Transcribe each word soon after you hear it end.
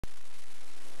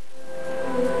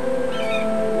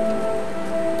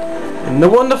In the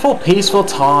wonderful, peaceful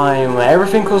time where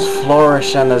everything was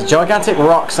flourish and there's gigantic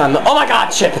rocks and oh my god,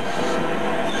 ship!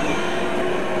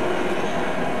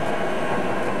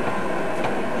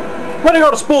 Why do you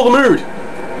gotta spoil the mood?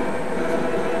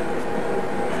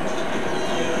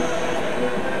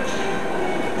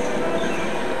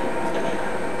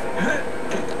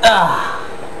 Ah!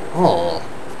 Oh.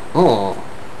 Oh.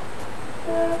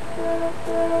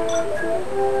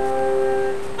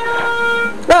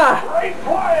 Ah! Great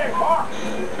flying, Fox!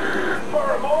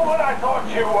 For a moment I thought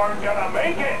you weren't gonna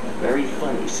make it. Very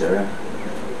funny, sir.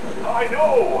 I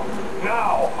know.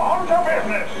 Now, on to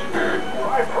business.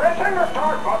 By pressing the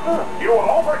start button, you will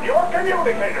open your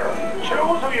communicator.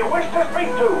 Choose who you wish to speak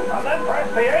to, and then press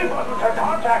the A button to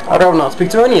contact them. I'd rather not speak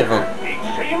to any of them. Each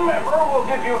team member will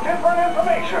give you different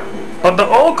information. But they're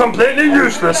all completely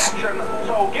useless.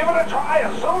 So give it a try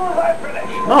as soon as I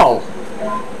finish. No.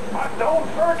 But don't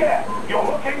forget, you're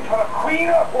looking for the Queen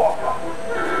Earthwalker.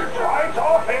 Drives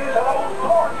off into those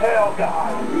Thorntail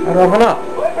guys. I'd rather not.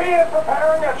 Blippi is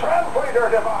preparing a translator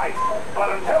device, but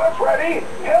until it's ready,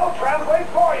 he'll translate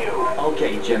for you.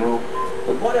 Okay, General.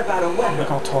 But what about a weapon?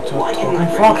 I'll talk to a Why talking didn't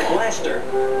you frog. bring a blaster?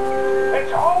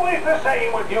 It's always the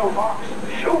same with you, Fox.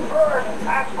 Shoot first,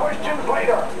 ask questions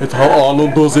later. It's how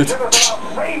Arnold does it. It's about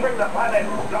saving the planet,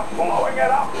 not blowing it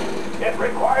up. It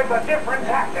requires a different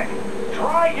tactic.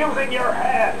 Try using your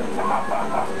head.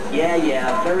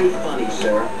 Yeah, very funny,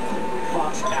 sir.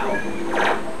 Fox out.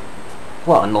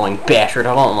 What annoying bastard,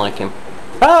 I don't like him.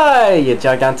 Hey, you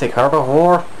gigantic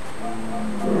herbivore.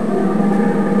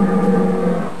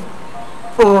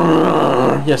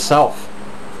 Yourself.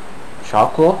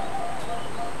 Sharklaw.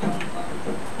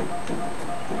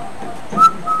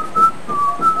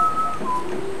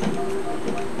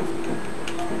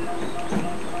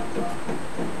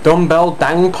 Dumbbell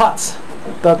dang putts.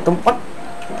 What?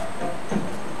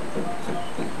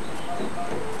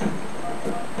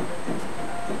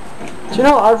 Do you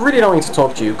know, I really don't need to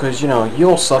talk to you because, you know,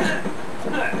 you'll suck.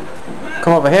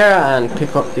 Come over here and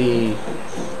pick up the...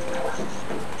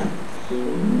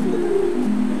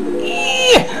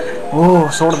 Oh,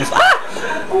 sort of this. Ah!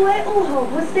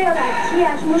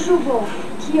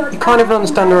 You can't even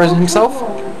understand her as himself.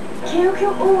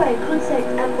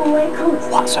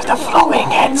 What's with the floating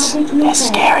heads? They're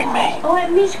scaring me.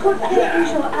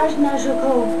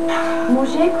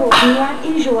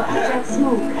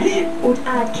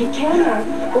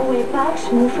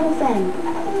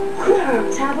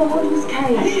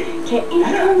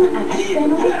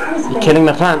 You're killing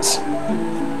the plants.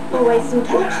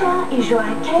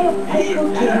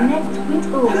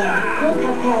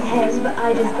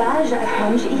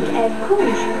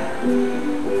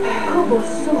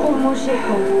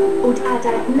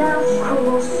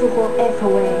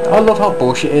 I love how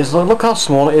bullshit it is. Look how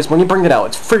small it is when you bring it out.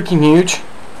 It's freaking huge.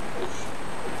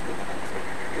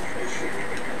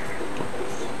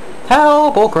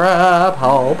 Help or grab,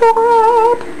 help or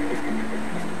grab.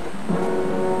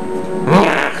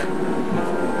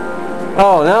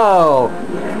 Oh no!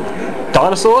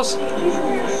 Dinosaurs?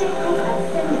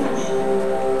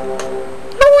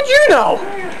 How would you know?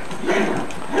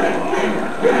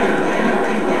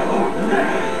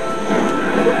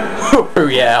 Oh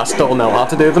yeah, I still know how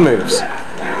to do the moves.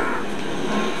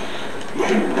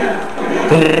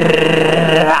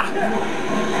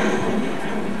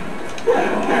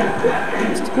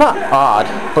 It's not hard,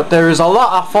 but there is a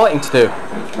lot of fighting to do.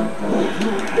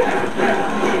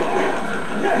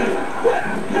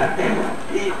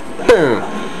 Boom!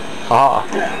 Ah!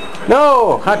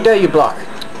 No! How dare you block?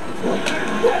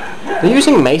 They're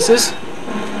using maces?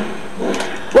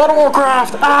 World of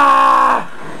Warcraft! Ah!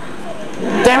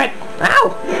 Damn it!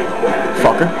 Ow!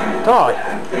 Fucker. Die.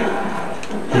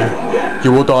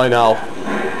 You will die now.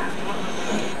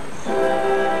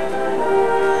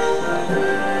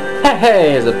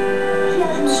 Hey, there's a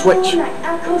switch.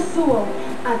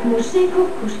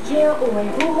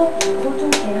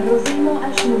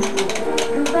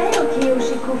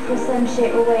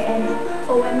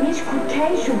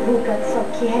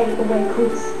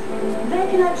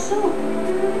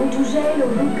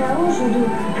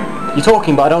 You're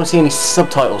talking, but I don't see any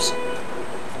subtitles.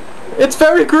 It's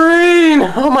very green!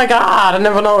 Oh my god, I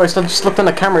never noticed. I just looked on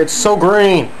the camera, it's so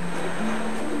green.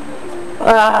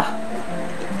 Ah!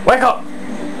 Wake up!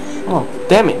 Oh,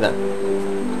 damn it then.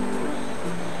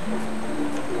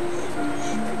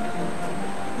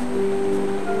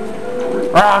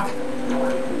 Rock!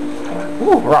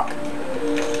 Ooh, rock.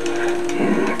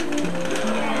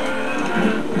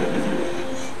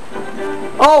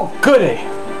 Oh, goody!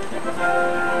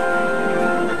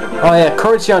 Oh yeah,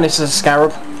 Coruscant is a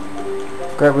scarab.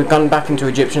 Great, we've gone back into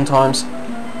Egyptian times.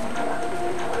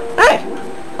 Hey!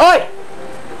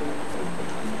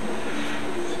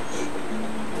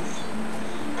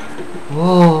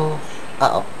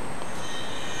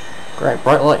 Great,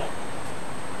 bright light.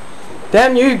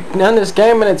 Damn you and this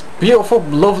game and its beautiful,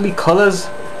 lovely colours.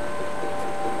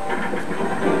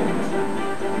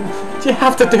 Do you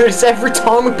have to do this every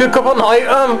time we pick up an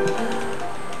item?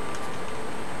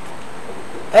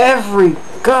 Every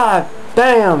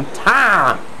goddamn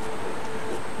time!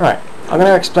 Right, I'm going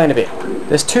to explain a bit.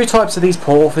 There's two types of these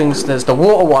portal things. There's the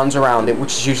water ones around it,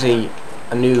 which is usually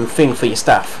a new thing for your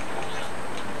staff.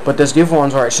 But there's the other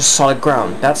ones where it's just solid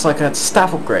ground. That's like a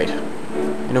staff upgrade.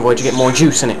 In other words, you get more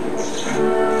juice in it.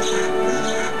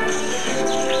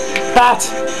 That!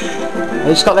 I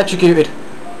just got electrocuted.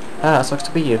 Ah, that sucks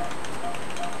to be you.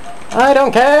 I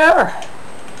don't care!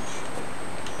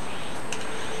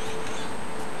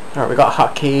 Alright, we got a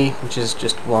hotkey, which is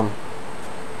just one.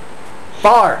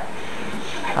 Bar!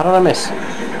 How did I miss?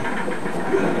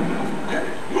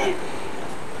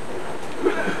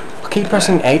 I keep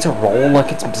pressing A to roll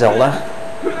like it's Zelda.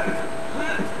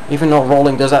 Even though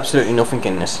rolling does absolutely nothing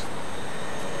in this.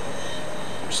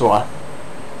 So what?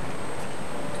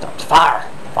 Stop. Fire!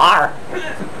 Fire!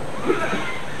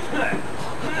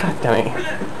 God damn it.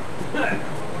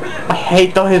 I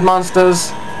hate those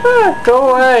monsters! Ah,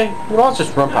 go away! You want to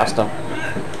just run past them.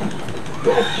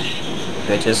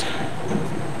 Bitches.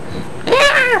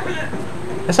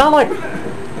 They sound like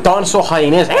dinosaur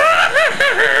hyenas.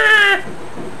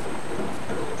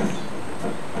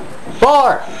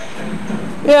 Bar!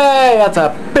 Yay! That's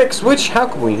a big switch. How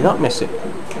could we not miss it?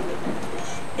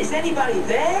 Is anybody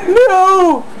there?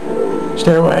 No!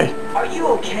 Stay away. Are you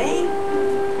okay?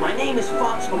 My name is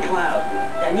Fox McCloud,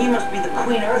 and you must be the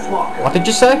Queen Earthwalker. What did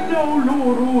you say? No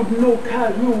lurud no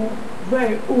kalu,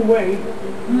 way away.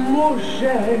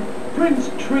 Moshe, Prince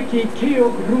Tricky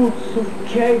killed Rutsu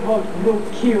Kehot no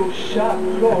kill shot.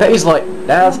 I bet he's like,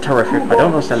 that's terrific. I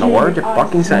don't understand the word you're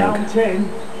fucking saying.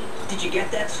 Did you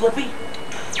get that, Slippy?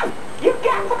 You've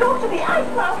got to go to the Ice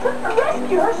Mountain and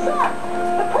rescue her son,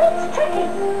 the Prince Tricky.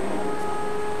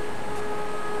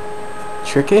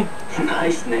 Tricky?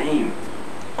 Nice name.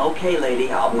 Okay,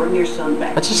 lady, I'll bring your son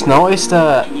back. I just noticed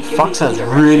that Fox has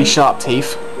really sharp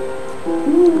teeth.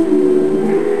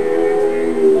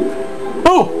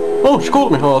 Oh, she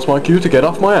called me. Oh, that's my cue to get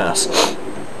off my ass.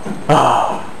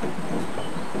 Ah,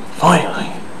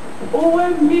 finally.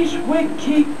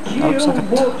 That looks like a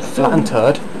flattened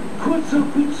turd.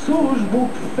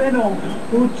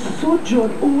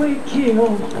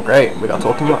 Great, we gotta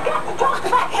talk to him.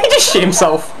 He just shit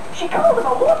himself. She called him a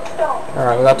Warpstone.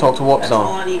 Alright, we gotta talk to That's all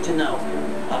Warpstone. I need to know.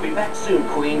 I'll be back soon,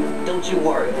 Queen. Don't you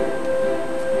worry.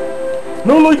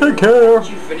 No, like I care. Did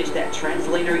you finish that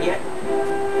translator yet?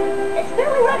 It's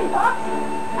nearly ready, Fox.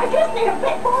 I just need a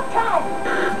bit more time.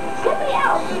 Get me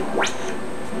out.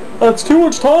 That's too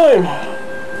much time.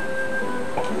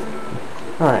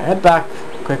 Alright, head back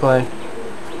quickly.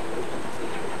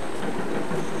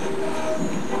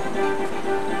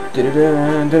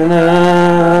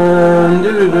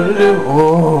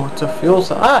 Oh, it's a fuel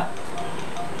cell. Ah!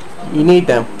 You need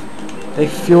them. They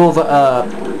fuel the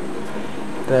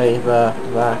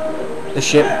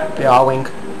ship, the R-Wing.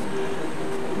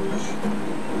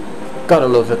 Gotta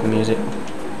love the music.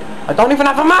 I don't even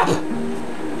have a map!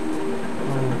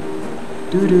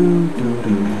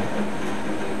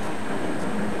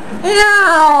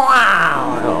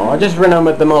 Oh, I just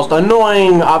remembered the most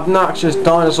annoying, obnoxious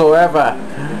dinosaur ever.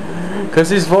 Cause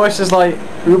his voice is like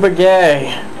uber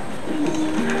gay.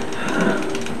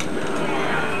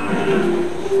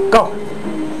 Go!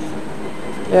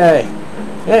 Yay.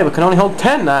 Yay, we can only hold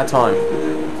 10 that time.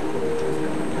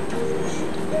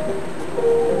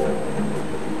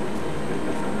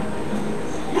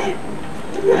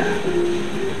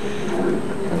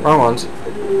 Wrong ones.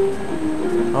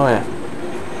 Oh yeah.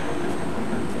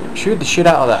 Shoot the shit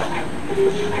out of that.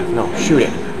 No, shoot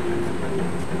it.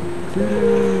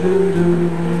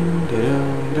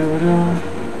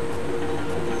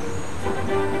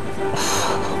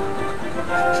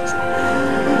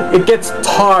 It gets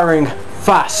tiring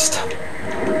fast.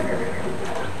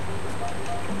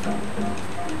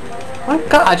 My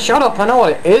God, shut up, I know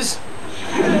what it is.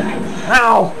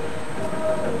 Ow!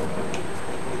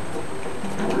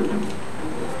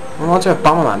 I want to have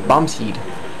Bomberman, Bomb Seed.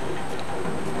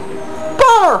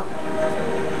 Bar!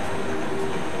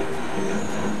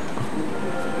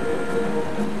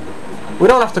 We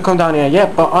don't have to come down here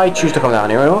yet, but I choose to come down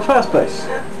here in the first place.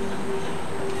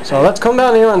 So let's come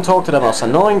down here and talk to the most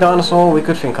annoying dinosaur we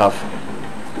could think of.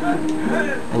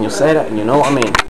 And you'll say that and you know what I mean.